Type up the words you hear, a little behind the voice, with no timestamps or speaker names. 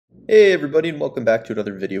Hey everybody, and welcome back to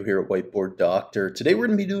another video here at Whiteboard Doctor. Today we're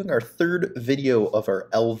going to be doing our third video of our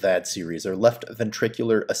LVAD series, our left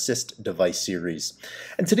ventricular assist device series.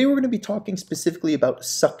 And today we're going to be talking specifically about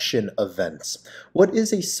suction events. What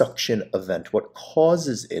is a suction event? What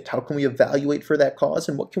causes it? How can we evaluate for that cause?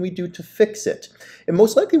 And what can we do to fix it? It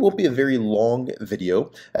most likely won't be a very long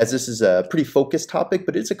video, as this is a pretty focused topic,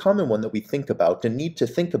 but it's a common one that we think about and need to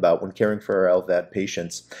think about when caring for our LVAD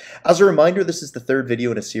patients. As a reminder, this is the third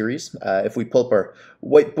video in a series. If we pull up our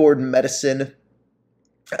Whiteboard Medicine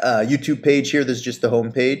YouTube page here, this is just the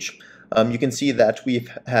home page. You can see that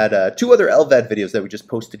we've had two other LVAD videos that we just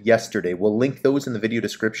posted yesterday. We'll link those in the video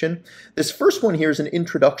description. This first one here is an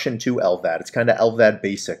introduction to LVAD. It's kind of LVAD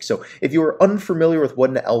basic. So if you are unfamiliar with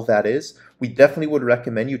what an LVAD is, we definitely would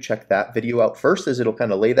recommend you check that video out first, as it'll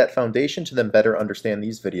kind of lay that foundation to then better understand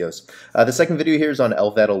these videos. The second video here is on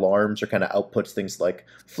LVAD alarms, or kind of outputs, things like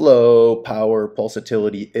flow, power,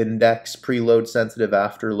 pulsatility, index, preload sensitive,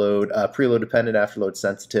 afterload, preload dependent, afterload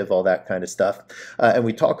sensitive, all that kind of stuff. And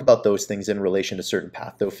we talk about those things in relation to certain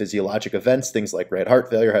pathophysiologic events, things like right heart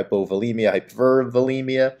failure, hypovolemia,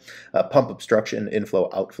 hypervolemia, pump obstruction, inflow,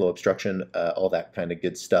 outflow obstruction, all that kind of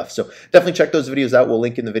good stuff. So definitely check those videos out. We'll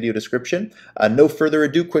link in the video description. No further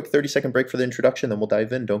ado, quick 30-second break for the introduction, then we'll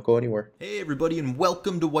dive in. Don't go anywhere. Hey everybody, and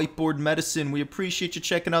welcome to Whiteboard Medicine. We appreciate you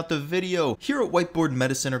checking out the video. Here at Whiteboard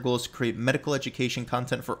Medicine, our goal is to create medical education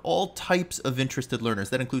content for all types of interested learners.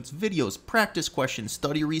 That includes videos, practice questions,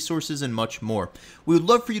 study resources, and much more. We would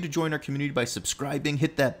love for you to join our community by subscribing,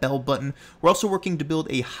 hit that bell button. We're also working to build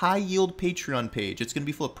a high-yield Patreon page. It's going to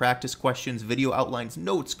be full of practice questions, video outlines,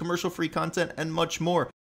 notes, commercial-free content, and much more.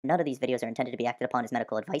 None of these videos are intended to be acted upon as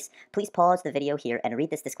medical advice. Please pause the video here and read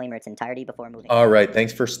this disclaimer in its entirety before moving. All right,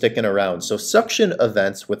 thanks for sticking around. So suction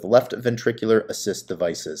events with left ventricular assist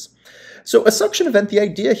devices. So a suction event, the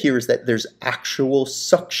idea here is that there's actual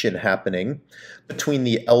suction happening between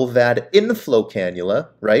the LVAD inflow cannula,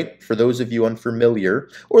 right? For those of you unfamiliar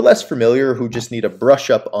or less familiar who just need a brush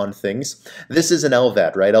up on things, this is an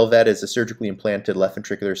LVAD, right? LVAD is a surgically implanted left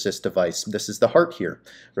ventricular assist device. This is the heart here,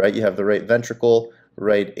 right? You have the right ventricle,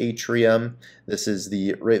 right atrium. This is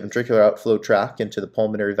the right ventricular outflow tract into the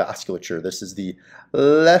pulmonary vasculature. This is the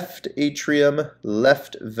left atrium,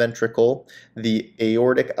 left ventricle, the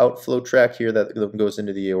aortic outflow tract here that goes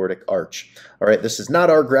into the aortic arch. All right, this is not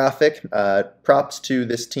our graphic. Props to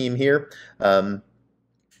this team here.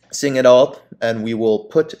 Seeing it all, and we will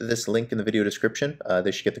put this link in the video description.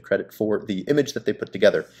 They should get the credit for the image that they put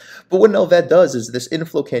together. But what an LVAD does is this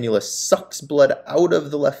inflow cannula sucks blood out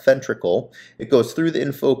of the left ventricle. It goes through the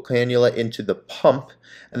inflow cannula into the pump,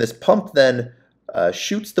 and this pump then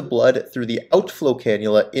shoots the blood through the outflow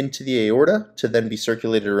cannula into the aorta to then be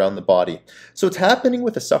circulated around the body. So what's happening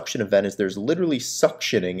with a suction event is there's literally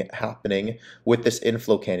suctioning happening with this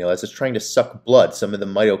inflow cannula as it's trying to suck blood. Some of the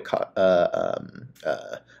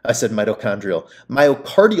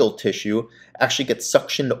myocardial tissue actually gets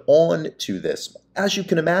suctioned onto this. As you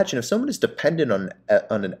can imagine, if someone is dependent on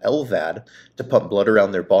an LVAD to pump blood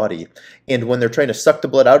around their body, and when they're trying to suck the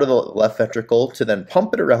blood out of the left ventricle to then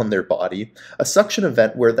pump it around their body, a suction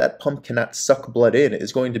event where that pump cannot suck blood in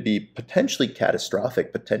is going to be potentially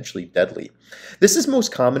catastrophic, potentially deadly. This is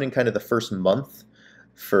most common in kind of the first month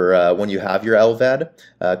for when you have your LVAD,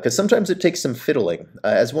 because sometimes it takes some fiddling.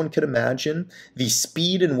 As one could imagine, the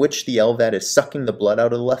speed in which the LVAD is sucking the blood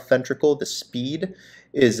out of the left ventricle, the speed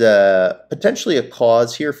is potentially a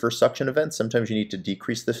cause here for suction events. Sometimes you need to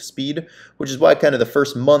decrease the speed, which is why kind of the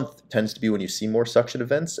first month tends to be when you see more suction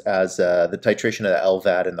events, as the titration of the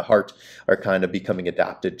LVAD and the heart are kind of becoming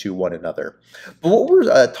adapted to one another. But what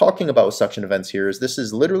we're talking about with suction events here is this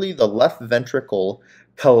is literally the left ventricle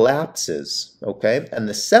collapses, okay, and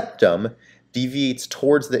the septum deviates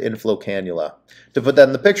towards the inflow cannula. To put that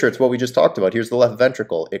in the picture, it's what we just talked about. Here's the left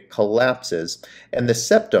ventricle. It collapses, and the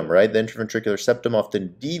septum, right, the intraventricular septum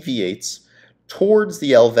often deviates towards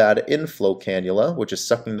the LVAD inflow cannula, which is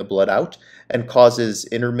sucking the blood out, and causes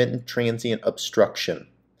intermittent transient obstruction.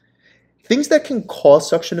 Things that can cause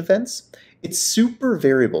suction events, it's super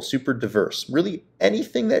variable, super diverse. Really,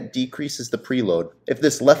 anything that decreases the preload. If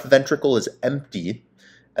this left ventricle is empty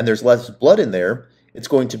and there's less blood in there, it's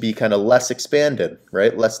going to be kind of less expanded,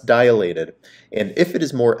 right? Less dilated. And if it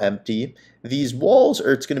is more empty, these walls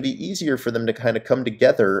it's going to be easier for them to kind of come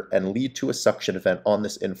together and lead to a suction event on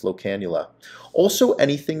this inflow cannula. Also,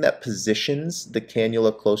 anything that positions the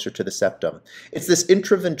cannula closer to the septum. It's this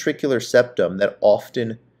intraventricular septum that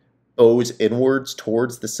often goes inwards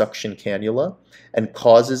towards the suction cannula and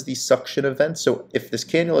causes these suction events. So if this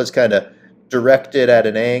cannula is kind of directed at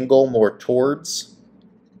an angle more towards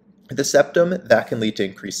The septum, that can lead to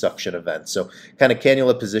increased suction events. So kind of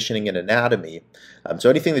cannula positioning and anatomy. So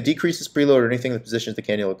anything that decreases preload or anything that positions the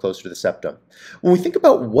cannula closer to the septum. When we think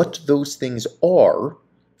about what those things are,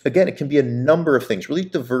 again, it can be a number of things, really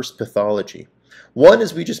diverse pathology. One,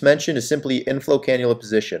 as we just mentioned, is simply inflow cannula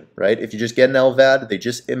position, right? If you just get an LVAD, they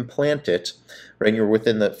just implant it, right? And you're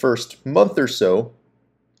within the first month or so.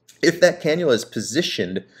 If that cannula is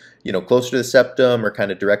positioned, closer to the septum or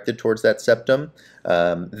kind of directed towards that septum,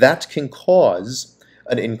 that can cause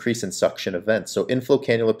an increase in suction events. So inflow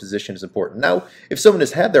cannula position is important. Now, if someone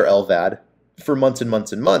has had their LVAD for months and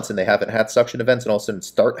months and months and they haven't had suction events and all of a sudden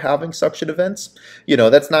start having suction events,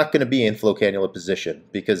 that's not going to be inflow cannula position,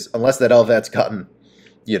 because unless that LVAD's gotten,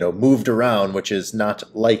 moved around, which is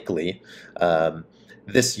not likely,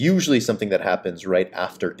 this usually is something that happens right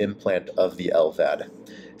after implant of the LVAD.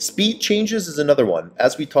 Speed changes is another one.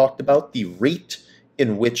 As we talked about, the rate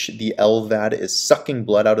in which the LVAD is sucking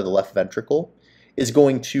blood out of the left ventricle is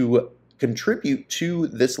going to contribute to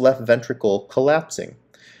this left ventricle collapsing.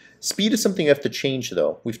 Speed is something you have to change,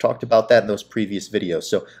 though. We've talked about that in those previous videos.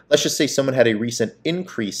 So let's just say someone had a recent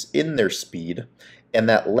increase in their speed, and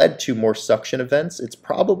that led to more suction events. It's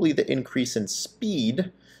probably the increase in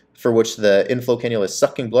speed for which the inflow cannula is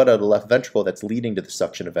sucking blood out of the left ventricle that's leading to the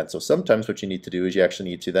suction event. So sometimes what you need to do is you actually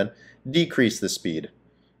need to then decrease the speed,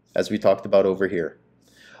 as we talked about over here.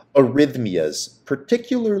 Arrhythmias,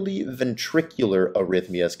 particularly ventricular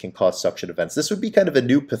arrhythmias, can cause suction events. This would be kind of a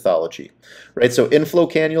new pathology, right? So inflow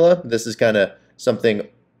cannula, this is kind of something,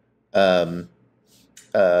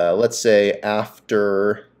 let's say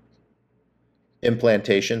after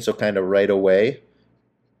implantation, so kind of right away.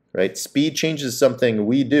 Right? Speed change is something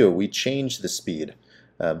we do. We change the speed.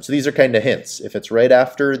 So these are kind of hints. If it's right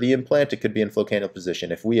after the implant, it could be inflow cannula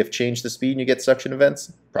position. If we have changed the speed and you get suction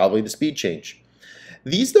events, probably the speed change.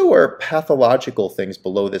 These, though, are pathological things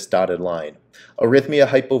below this dotted line. Arrhythmia,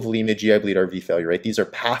 hypovolemia, GI bleed, RV failure, right? These are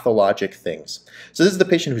pathologic things. So this is the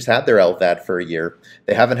patient who's had their LVAD for a year.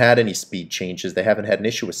 They haven't had any speed changes. They haven't had an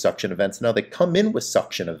issue with suction events. Now they come in with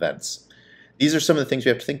suction events. These are some of the things we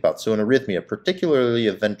have to think about. So an arrhythmia, particularly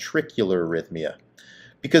a ventricular arrhythmia,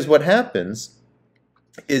 because what happens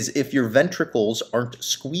is if your ventricles aren't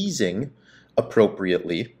squeezing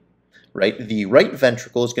appropriately, right, the right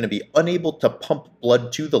ventricle is going to be unable to pump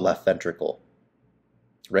blood to the left ventricle.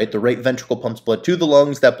 Right? The right ventricle pumps blood to the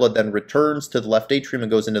lungs. That blood then returns to the left atrium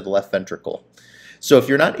and goes into the left ventricle. So if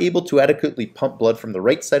you're not able to adequately pump blood from the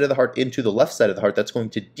right side of the heart into the left side of the heart, that's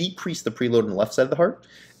going to decrease the preload on the left side of the heart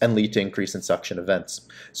and lead to increase in suction events.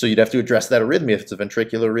 So you'd have to address that arrhythmia. If it's a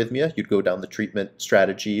ventricular arrhythmia, you'd go down the treatment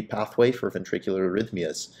strategy pathway for ventricular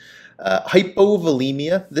arrhythmias.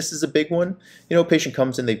 Hypovolemia, this is a big one. A patient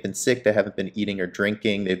comes in, they've been sick, they haven't been eating or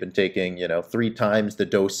drinking, they've been taking, 3 times the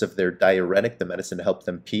dose of their diuretic, the medicine to help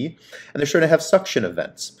them pee, and they're starting to have suction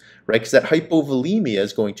events, right? Because that hypovolemia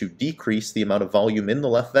is going to decrease the amount of volume in the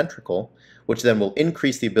left ventricle, which then will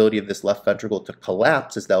increase the ability of this left ventricle to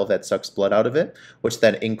collapse as the LVAD sucks blood out of it, which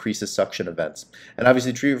then increases suction events. And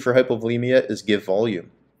obviously treatment for hypovolemia is give volume.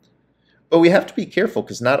 But we have to be careful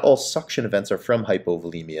because not all suction events are from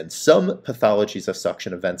hypovolemia, and some pathologies of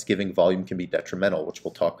suction events giving volume can be detrimental, which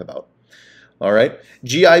we'll talk about. All right,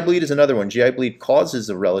 GI bleed is another one. GI bleed causes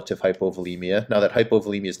a relative hypovolemia. Now that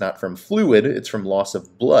hypovolemia is not from fluid, it's from loss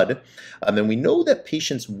of blood. And we know that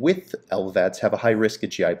patients with LVADs have a high risk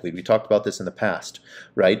of GI bleed. We talked about this in the past,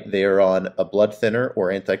 right? They are on a blood thinner or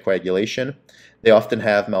anticoagulation. They often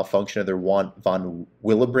have malfunction of their von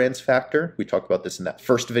Willebrand's factor. We talked about this in that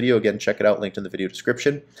first video. Again, check it out, linked in the video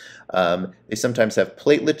description. They sometimes have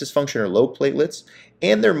platelet dysfunction or low platelets,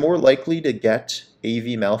 and they're more likely to get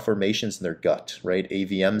AV malformations in their gut, right?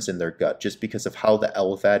 AVMs in their gut, just because of how the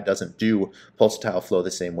LVAD doesn't do pulsatile flow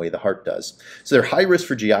the same way the heart does. So they're high risk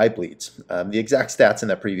for GI bleeds. The exact stats in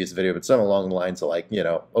that previous video, but some along the lines of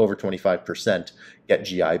over 25% get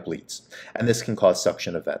GI bleeds. And this can cause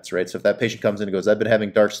suction events, right? So if that patient comes in and goes, I've been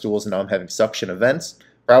having dark stools and now I'm having suction events,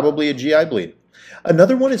 probably a GI bleed.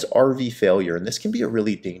 Another one is RV failure, and this can be a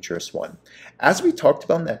really dangerous one. As we talked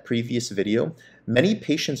about in that previous video, many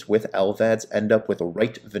patients with LVADs end up with a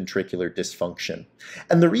right ventricular dysfunction.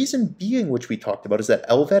 And the reason being, which we talked about, is that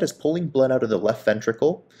LVAD is pulling blood out of the left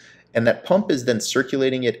ventricle, and that pump is then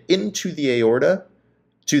circulating it into the aorta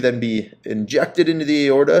to then be injected into the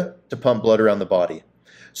aorta to pump blood around the body.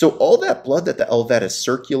 So all that blood that the LVAD is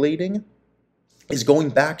circulating is going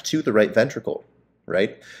back to the right ventricle,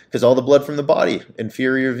 right? Because all the blood from the body,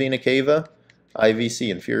 inferior vena cava, IVC,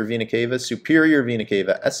 inferior vena cava, superior vena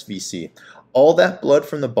cava, SVC, all that blood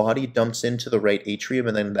from the body dumps into the right atrium,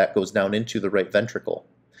 and then that goes down into the right ventricle.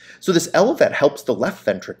 So this LVAD helps the left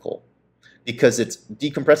ventricle because it's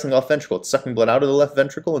decompressing the left ventricle. It's sucking blood out of the left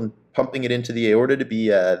ventricle and pumping it into the aorta to be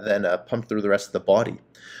then pumped through the rest of the body.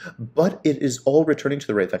 But it is all returning to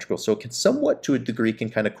the right ventricle, so it can somewhat, to a degree, can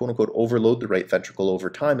kind of quote-unquote overload the right ventricle over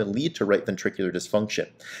time and lead to right ventricular dysfunction.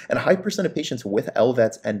 And a high percent of patients with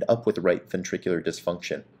LVADs end up with right ventricular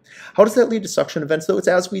dysfunction. How does that lead to suction events, though? It's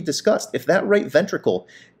as we discussed. If that right ventricle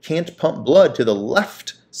can't pump blood to the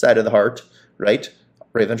left side of the heart, right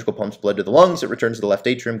ventricle pumps blood to the lungs, it returns to the left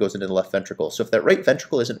atrium, goes into the left ventricle. So if that right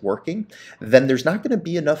ventricle isn't working, then there's not going to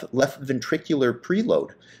be enough left ventricular preload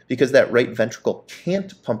because that right ventricle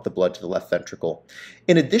can't pump the blood to the left ventricle.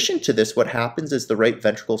 In addition to this, what happens is the right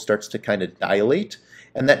ventricle starts to kind of dilate,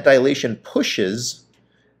 and that dilation pushes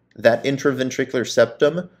that intraventricular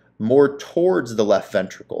septum more towards the left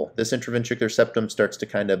ventricle. This intraventricular septum starts to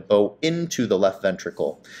kind of bow into the left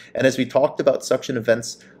ventricle. And as we talked about, suction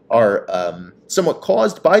events are somewhat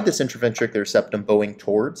caused by this intraventricular septum bowing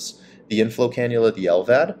towards the inflow cannula, the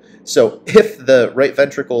LVAD. So if the right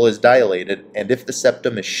ventricle is dilated and if the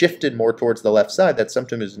septum is shifted more towards the left side, that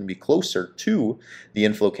septum is going to be closer to the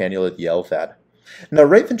inflow cannula, the LVAD. Now,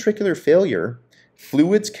 right ventricular failure,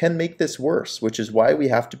 fluids can make this worse, which is why we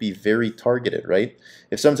have to be very targeted, right?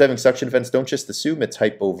 If someone's having suction events, don't just assume it's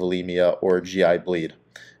hypovolemia or GI bleed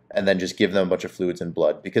and then just give them a bunch of fluids and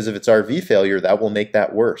blood. Because if it's RV failure, that will make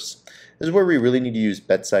that worse. This is where we really need to use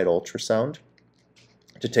bedside ultrasound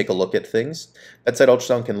to take a look at things. Bedside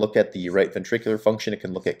ultrasound can look at the right ventricular function. It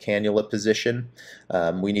can look at cannula position.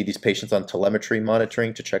 We need these patients on telemetry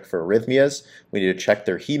monitoring to check for arrhythmias. We need to check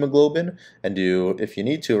their hemoglobin and do, if you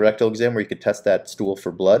need to, a rectal exam where you could test that stool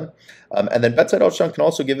for blood. And then bedside ultrasound can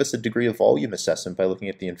also give us a degree of volume assessment by looking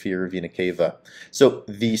at the inferior vena cava. So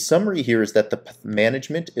the summary here is that the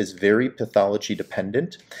management is very pathology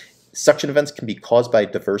dependent. Suction events can be caused by a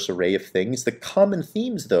diverse array of things. The common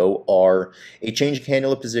themes, though, are a change in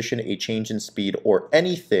cannula position, a change in speed, or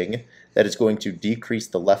anything that is going to decrease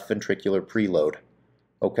the left ventricular preload.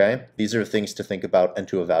 Okay? These are things to think about and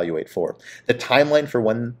to evaluate for. The timeline for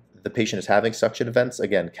when the patient is having suction events,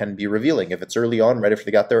 again, can be revealing. If it's early on, right after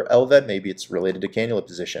they got their LVAD, maybe it's related to cannula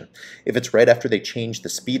position. If it's right after they change the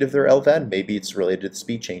speed of their LVAD, maybe it's related to the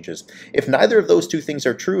speed changes. If neither of those two things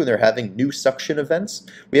are true and they're having new suction events,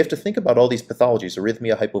 we have to think about all these pathologies,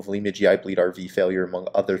 arrhythmia, hypovolemia, GI bleed, RV failure, among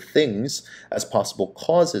other things, as possible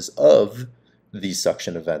causes of these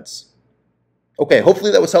suction events. Okay,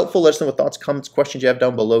 hopefully that was helpful. Let us know what thoughts, comments, questions you have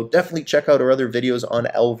down below. Definitely check out our other videos on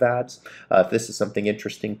LVADs if this is something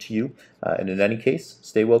interesting to you. And in any case,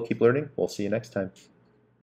 stay well, keep learning. We'll see you next time.